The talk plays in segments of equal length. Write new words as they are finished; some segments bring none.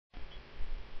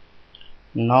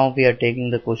Now we are taking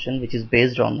the question which is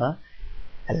based on the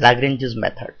Lagrange's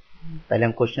method. पहले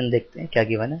हम question देखते हैं क्या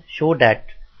गिवन है. Show that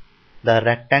the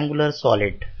rectangular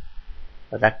solid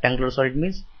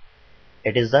means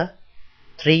it is the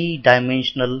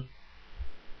 3-dimensional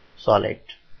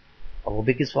solid और वो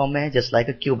भी किस फॉर्म में है, just like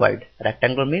a cuboid.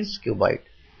 Rectangular means cuboid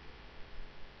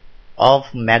of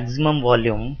maximum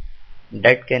volume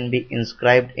that can be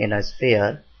inscribed in a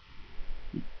sphere.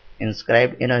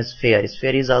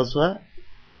 Sphere is also a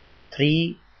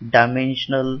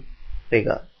 3-dimensional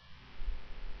figure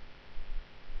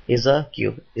is a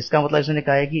cube. इसका मतलब इसने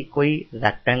कहा है कि कोई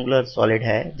रेक्टेंगुलर सॉलिड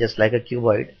है जस्ट लाइक अ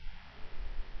क्यूबॉइड,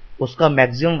 उसका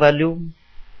maximum value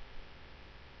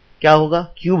क्या होगा,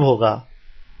 क्यूब होगा,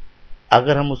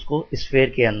 अगर हम उसको स्फीयर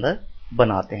के अंदर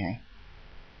बनाते हैं.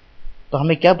 तो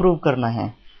हमें क्या प्रूव करना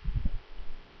है,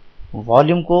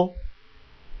 वॉल्यूम को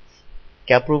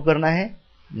क्या प्रूव करना है,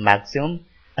 मैक्सिमम.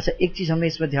 अच्छा, एक चीज हमें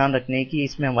इसमें ध्यान रखनी है कि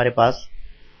इसमें हमारे पास,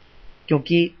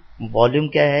 क्योंकि वॉल्यूम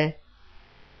क्या है,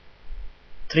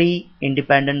 3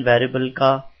 इंडिपेंडेंट वेरिएबल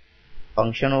का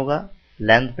फंक्शन होगा,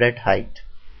 लेंथ, ब्रेथ, हाइट.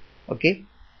 ओके,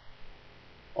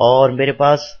 और मेरे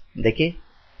पास देखिए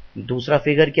दूसरा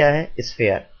फिगर क्या है,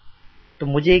 स्फीयर. तो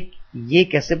मुझे ये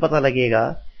कैसे पता लगेगा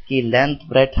कि लेंथ,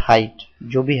 ब्रेथ, हाइट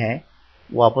जो भी है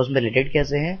वो आपस में रिलेटेड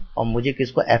कैसे हैं, और मुझे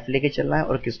किसको एफ लेके चलना है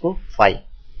और किसको फाई.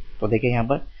 तो देखिए यहाँ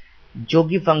पर जो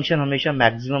भी फंक्शन हमेशा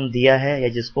मैक्सिमम दिया है या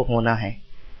जिसको होना है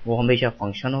वो हमेशा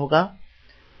फंक्शन होगा,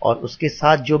 और उसके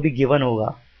साथ जो भी गिवन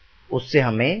होगा उससे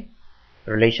हमें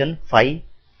relation phi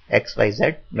x Y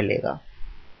Z मिलेगा.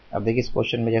 अब देखिए इस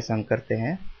क्वेश्चन में जैसे हम करते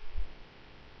हैं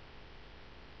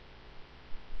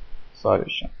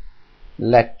solution.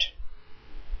 Late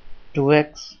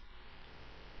 2x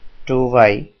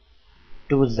 2y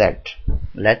 2z,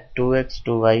 let 2x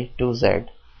 2y 2z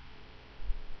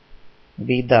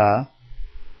be the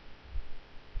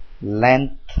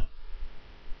length,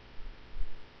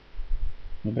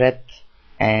 breadth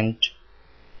and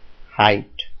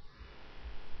height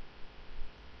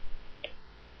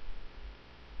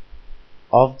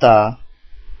of the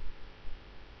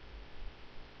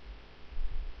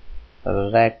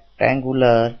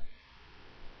rectangular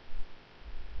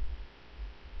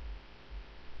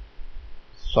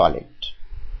solid.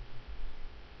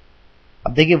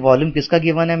 अब देखिए वॉल्यूम किसका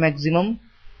गिवन है, मैक्सिमम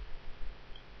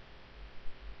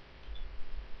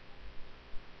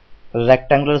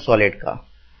रेक्टेंगुलर सॉलिड का.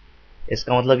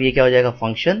 इसका मतलब ये क्या हो जाएगा,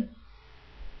 फंक्शन.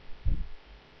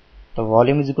 तो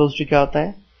वॉल्यूम इज इक्वल्स टू क्या होता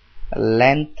है,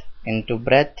 length into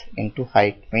breadth into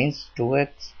height, means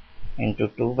 2x into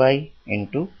 2y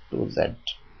into 2z.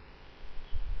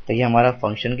 तो ये हमारा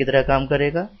फंक्शन की तरह काम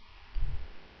करेगा.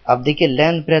 अब देखिए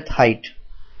लेंथ, ब्रेथ, हाइट,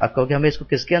 अब क्योंकि हमें इसको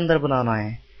किसके अंदर बनाना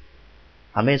है,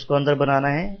 हमें इसको अंदर बनाना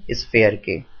है स्फीयर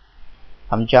के.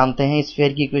 हम जानते हैं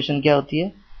स्फीयर की इक्वेशन क्या होती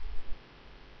है,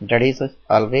 that is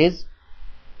always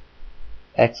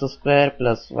x square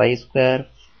plus Y square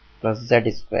plus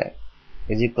Z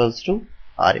square is equals to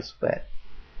are square,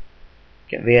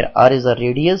 where are is the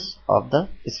radius of the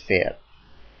sphere.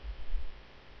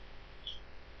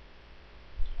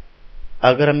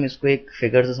 अगर हम इसको एक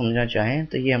फिगर से समझना चाहें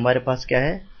तो ये हमारे पास क्या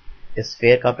है,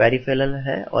 स्फीयर का पेरिफेरल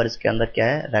है और इसके अंदर क्या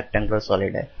है, रेक्टेंगुलर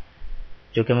सॉलिड है,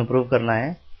 जो कि हमें प्रूव करना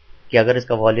है कि अगर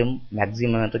इसका वॉल्यूम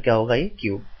मैक्सिमम है तो क्या होगा, ये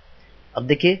क्यूब. अब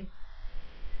देखिए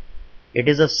it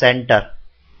is the centre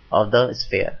of the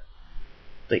sphere.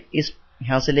 तो इस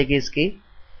यहां से लेके इसकी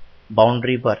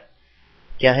बाउंड्री पर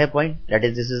क्या है point, that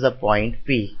is this is the point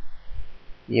P.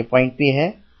 ये पॉइंट P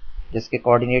है जिसके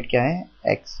कोऑर्डिनेट क्या है,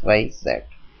 एक्स वाई जेड.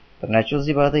 तो नेचुरल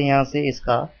सी बात है यहां से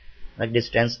इसका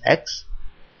डिस्टेंस x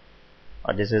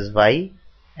और this is y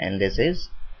and this is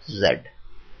z.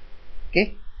 Okay,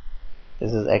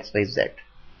 this is x y z.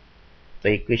 तो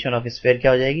इक्वेशन ऑफ स्फीयर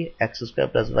क्या हो जाएगी, x square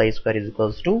plus Y square is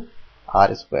equals to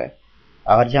are square.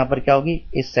 और जहां पर क्या होगी,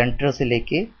 इस सेंटर से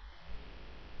लेके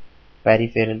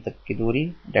पेरिफेरल तक की दूरी,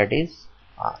 दैट इज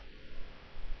r.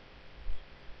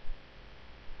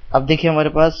 अब देखिए हमारे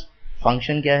पास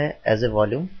फंक्शन क्या है, एज ए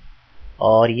वॉल्यूम,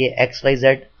 और ये एक्स वाई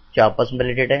जेड जो आपस में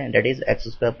रिलेटेड है, that is x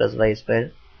square plus Y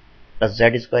square plus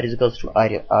Z square is equals to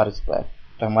are square.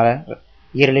 तो हमारा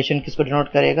ये रिलेशन किसको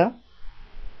डिनोट करेगा,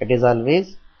 it is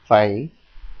always phi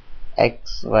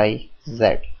x Y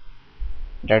Z,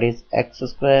 that is x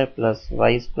square plus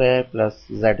Y square plus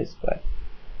Z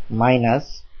square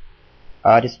minus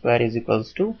are square is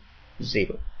equals to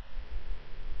 0.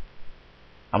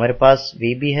 हमारे पास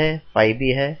v भी है, phi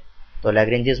भी है. तो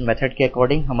लैग्रेंजेस मेथड के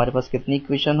अकॉर्डिंग हमारे पास कितनी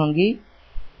इक्वेशन होंगी,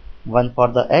 1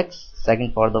 for the x,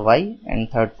 second for the y and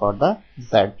third for the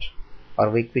z. और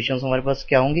वो इक्वेशन हमारे पास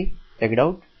क्या होंगी, चेक इट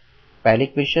आउट. पहली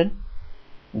equation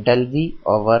del v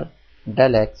over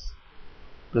del x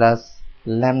plus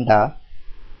lambda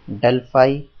del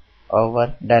phi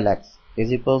over del x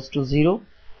is equals to 0।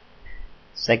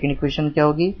 Second equation क्या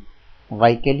होगी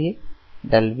y के लिए,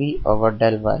 del v over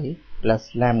del y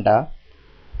plus lambda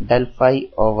del phi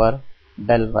over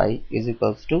del y is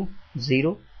equals to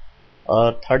 0।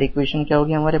 और third equation क्या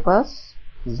होगी हमारे पास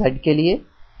z के लिए,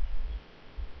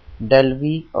 del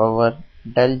v over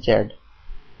del z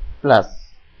plus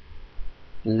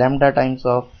lambda times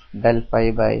of del phi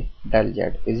by del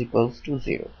z is equals to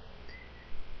 0.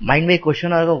 Mind में एक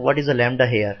question आएगा, what is a lambda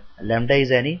hair? Lambda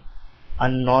is any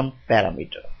unknown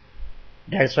parameter,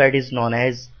 that's why it is known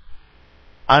as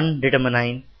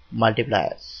अनडिटरमिनाइंड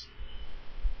multipliers.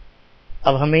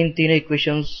 अब हमें इन तीनों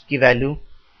equations की value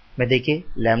में देखिए,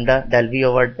 lambda del we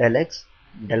over del x,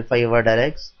 del phi over del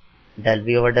x, del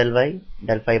we over del Y,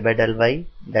 del phi bye del Y,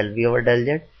 del we over del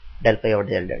Z, del phi over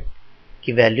del Z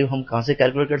की value हम कहां से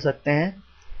calculate कर सकते हैं?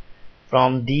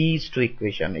 From these two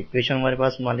equation. Equation हमारे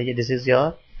पास मान लीजिए दिस इज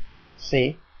योर, से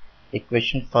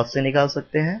इक्वेशन फर्स्ट से निकाल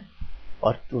सकते हैं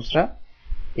और दूसरा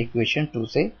इक्वेशन 2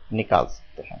 से निकाल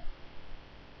सकते हैं।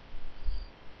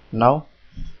 Now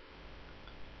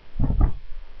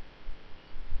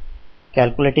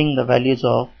calculating the values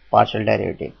of partial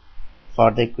derivative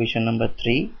for the equation number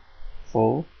 3,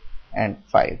 4 and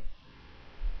 5।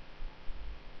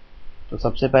 तो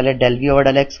सबसे पहले del we over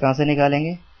del x कहां से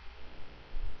निकालेंगे?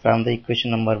 From the equation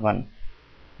number 1।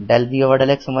 Del we over del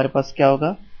x हमारे पास क्या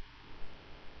होगा?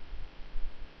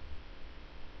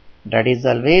 दैट इज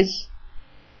ऑलवेज,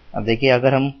 अब देखिए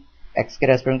अगर हम x के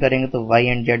रेस्पेक्ट करेंगे तो y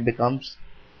एंड z बिकम्स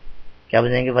क्या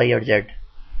बन y और z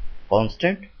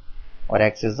कांस्टेंट और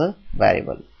x is a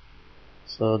variable,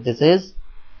 so this is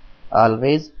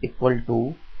always equal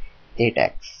to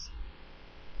 8x।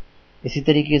 इसी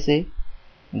तरीके से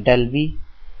del v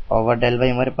over del y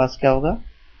हमारे पास क्या होगा?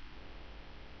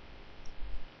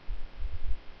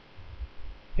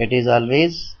 It is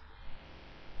always,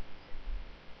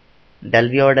 del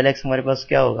v over del x हमारे पास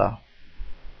क्या होगा?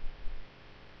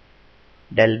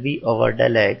 Del v over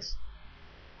del x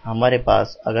हमारे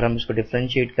पास अगर हम इसको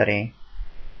डिफरेंशिएट करें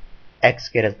x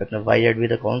के रेस्पेक्ट में, y z भी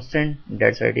the constant,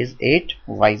 that's why it is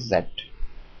 8yz।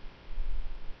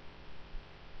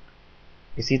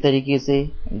 इसी तरीके से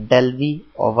डेल v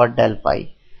ओवर डेल पाई,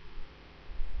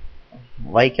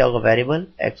 y क्या होगा? वेरिएबल,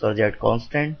 x और z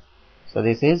constant, so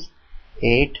this is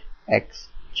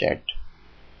 8xz।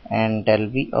 And del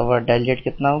v over del z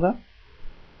कितना होगा?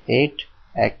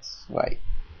 8xy।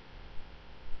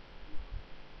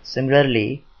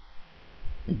 Similarly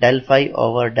del phi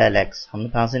over del x हम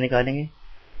कहां से निकालेंगे?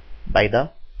 By the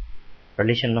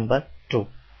relation number 2।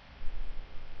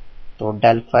 तो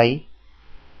del phi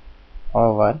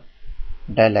over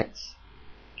del x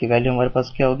की वैल्यू हमारे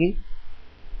पास क्या होगी?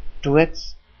 2x,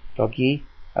 क्योंकि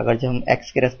अगर जब हम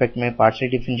x के रेस्पेक्ट में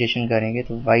पार्शियल डिफरेंशिएशन करेंगे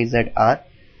तो y z r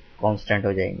कांस्टेंट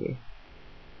हो जाएंगे।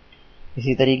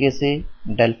 इसी तरीके से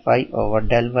del phi over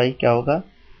del y क्या होगा?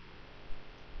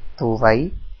 2y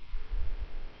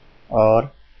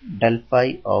और del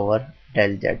phi over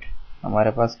del z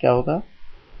हमारे पास क्या होगा?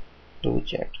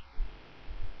 2z।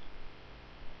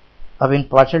 अब इन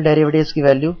पार्शियल डेरिवेटिव्स की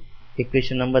वैल्यू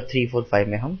इक्वेशन नंबर 3, 4, 5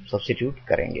 में हम सब्स्टिट्यूट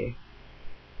करेंगे।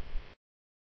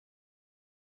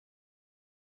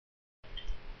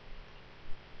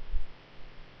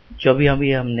 जो भी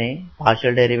अभी हमने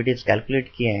पार्शियल डेरिवेटिव्स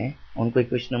कैलकुलेट किए हैं उनको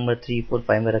इक्वेशन नंबर 3, 4,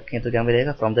 5 में रखें तो क्या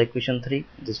मिलेगा? From the equation 3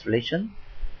 this relation,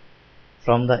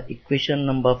 from the equation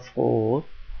number 4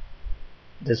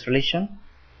 this relation,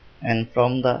 and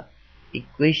from the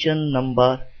equation number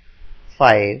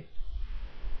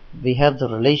 5 we have the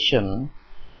relation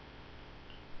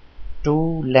 2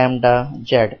 lambda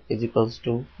z is equals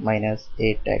to minus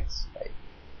 8xy।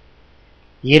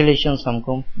 ये relations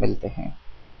हमको मिलते हैं,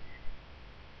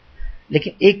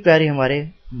 लेकिन एक क्वेरी हमारे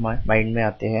माइंड में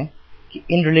आते हैं कि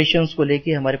इन रिलेशंस को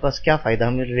लेके हमारे पास क्या फायदा,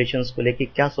 हम इन रिलेशंस को लेके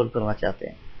क्या सोल्व करना चाहते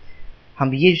हैं।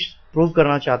 हम ये प्रूव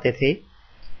करना चाहते थे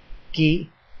कि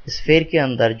स्फेयर के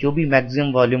अंदर जो भी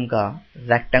मैक्सिमम वॉल्यूम का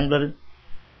रेक्टेंगुलर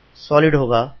सॉलिड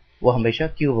होगा वो हमेशा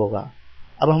क्यूब होगा।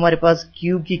 अब हमारे पास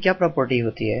क्यूब की क्या प्रॉपर्टी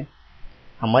होती है?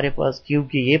 हमारे पास क्यूब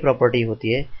की ये प्रॉपर्टी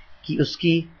होती है कि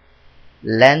उसकी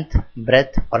लेंथ,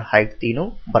 ब्रेथ और हाइट तीनों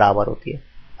बराबर होती है।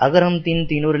 अगर हम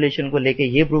तीनों रिलेशन को लेके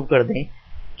ये प्रूव कर दें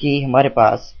कि हमारे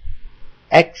पास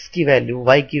x की वैल्यू,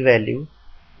 y की वैल्यू,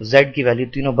 z की वैल्यू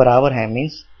तीनों बराबर है,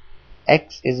 means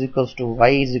x is equals to y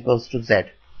is equals to z।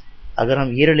 अगर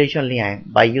हम ये रिलेशन ले आए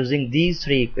बाय यूजिंग दीज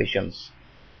 3 इक्वेशंस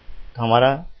तो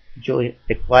हमारा जो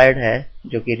रिक्वायर्ड है,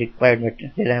 जो कि रिक्वायर्ड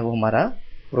मटेरियल है, वो हमारा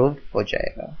प्रूव हो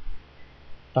जाएगा।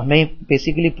 तो हमें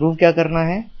बेसिकली प्रूव क्या करना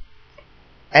है?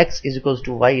 x is equals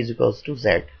to y is equals to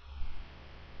z।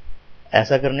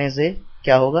 ऐसा करने से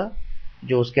क्या होगा,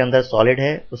 जो उसके अंदर सॉलिड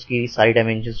है उसकी सारी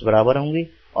डायमेंशंस बराबर होंगी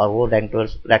और वो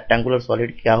रेक्टेंगुलर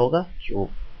सॉलिड क्या होगा, क्यूब।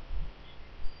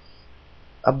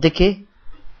 अब देखिए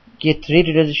कि 3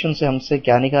 रिलेशन से हमसे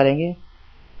क्या निकालेंगे,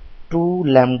 2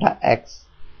 lambda x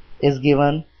is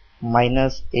given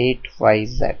 -8y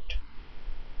z।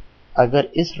 अगर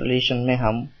इस रिलेशन में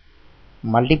हम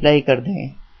मल्टीप्लाई कर दें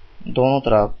दोनों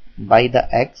तरफ बाई द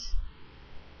एक्स,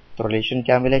 तो रिलेशन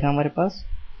क्या मिलेगा हमारे पास,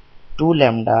 2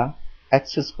 lambda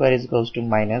x square is equals to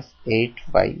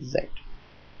 -8y z।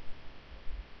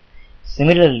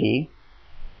 Similarly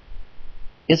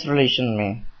इस रिलेशन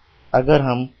में अगर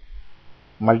हम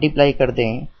मल्टीप्लाई कर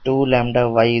दें 2 lambda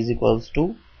Y is equals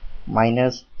to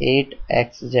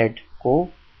 -8xz को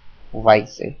y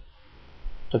से,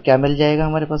 तो क्या मिल जाएगा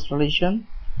हमारे पास relation,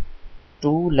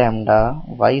 2 lambda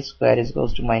Y square is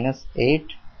equals to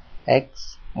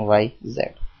 -8xyz।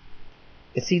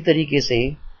 इसी तरीके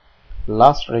से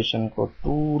लास्ट रिलेशन को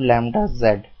 2 lambda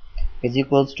z is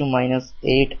equals to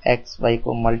 -8xy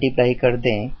को मल्टीप्लाई कर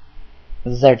दें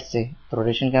z से, तो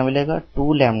रिलेशन क्या मिलेगा,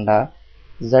 2 lambda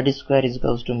z square is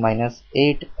equals to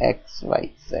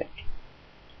 -8xyz।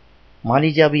 मान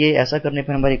लीजिए अब ये ऐसा करने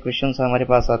पर हमारी इक्वेशंस हमारे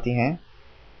पास आती हैं,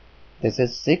 this is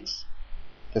 6,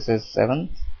 this is 7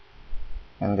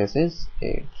 and this is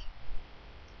 8।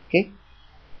 Okay,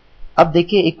 अब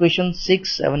देखिए इक्वेशन 6,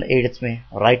 7, 8 में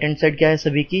राइट हैंड साइड क्या है,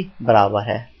 सभी की बराबर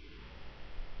है।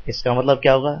 इसका मतलब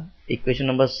क्या होगा, equation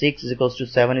number 6 is equals to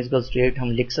 7 is equals to 8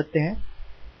 हम लिख सकते हैं।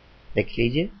 देख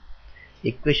लीजिए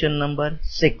इक्वेशन नंबर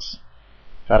 6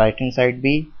 का राइट हैंड साइड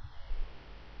भी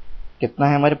कितना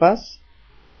है हमारे पास,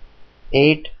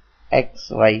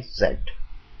 8xyz।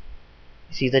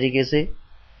 इसी तरीके से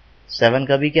 7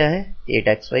 का भी क्या है,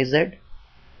 8xyz,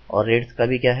 और 8 का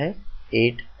भी क्या है,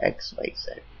 8xyz।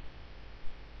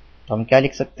 तो हम क्या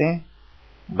लिख सकते हैं,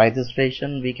 by this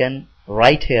relation we can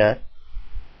write here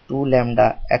 2 lambda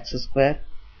x square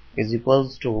is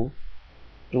equals to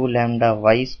 2 lambda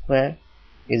Y square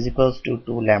is equals to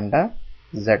 2 lambda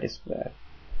z square,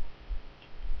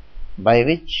 by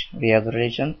which we have the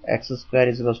relation x square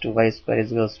is equals to y square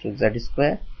is equals to z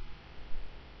square.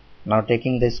 Now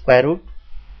taking the square root,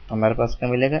 हमारे पास क्या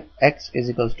मिलेगा, x is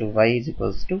equals to y is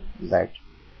equals to z,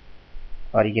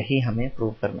 और यही हमें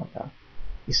prove करना था।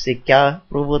 इससे क्या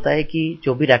प्रूव होता है कि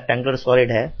जो भी रेक्टेंगुलर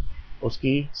सॉलिड है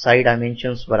उसकी सारी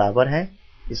डायमेंशंस बराबर है,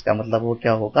 इसका मतलब वो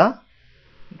क्या होगा,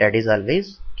 that is always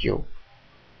क्यूब।